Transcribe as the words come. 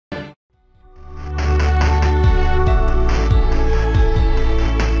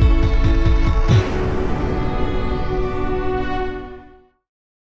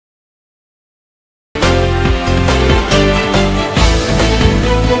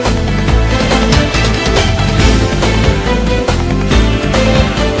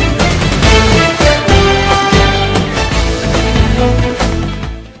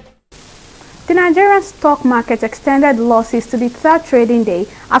stock market extended losses to the third trading day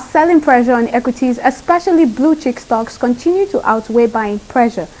as selling pressure on equities, especially blue-chip stocks, continue to outweigh buying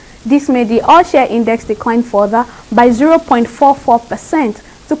pressure. This made the all-share index decline further by 0.44%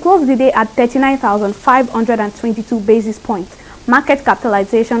 to close the day at 39,522 basis points. Market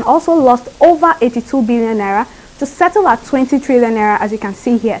capitalization also lost over 82 billion naira to settle at 20 trillion naira, as you can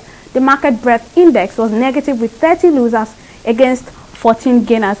see here. The market breadth index was negative with 30 losers against 14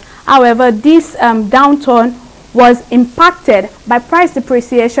 gainers. However, this downturn was impacted by price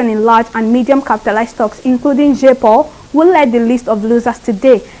depreciation in large and medium capitalized stocks, including JPOL, who led the list of losers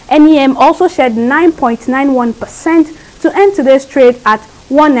today. NEM also shed 9.91% to end today's trade at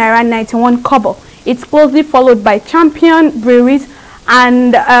 1 naira 91 kobo. It's closely followed by Champion Breweries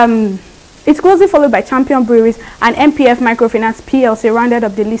and MPF Microfinance PLC rounded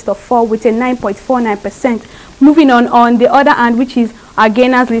up the list of 4 with a 9.49%. Moving on the other hand, which is our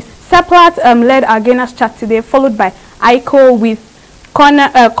gainers list, Seplat led our gainers chart today, followed by ICO with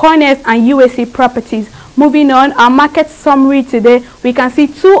Corners and UAC Properties. Moving on, our market summary today, we can see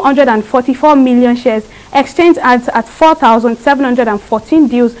 244 million shares exchanged at 4,714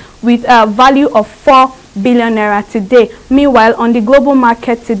 deals with a value of 4 billion naira today. Meanwhile, on the global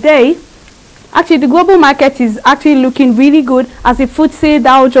market today, actually, the global market is actually looking really good as the FTSE,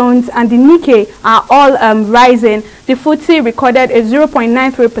 Dow Jones, and the Nikkei are all rising. The FTSE recorded a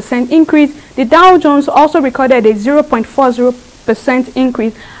 0.93% increase. The Dow Jones also recorded a 0.40%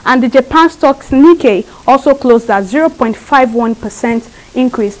 increase, and the Japan stocks Nikkei also closed at 0.51%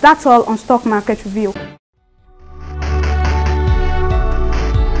 increase. That's all on Stock Market Review.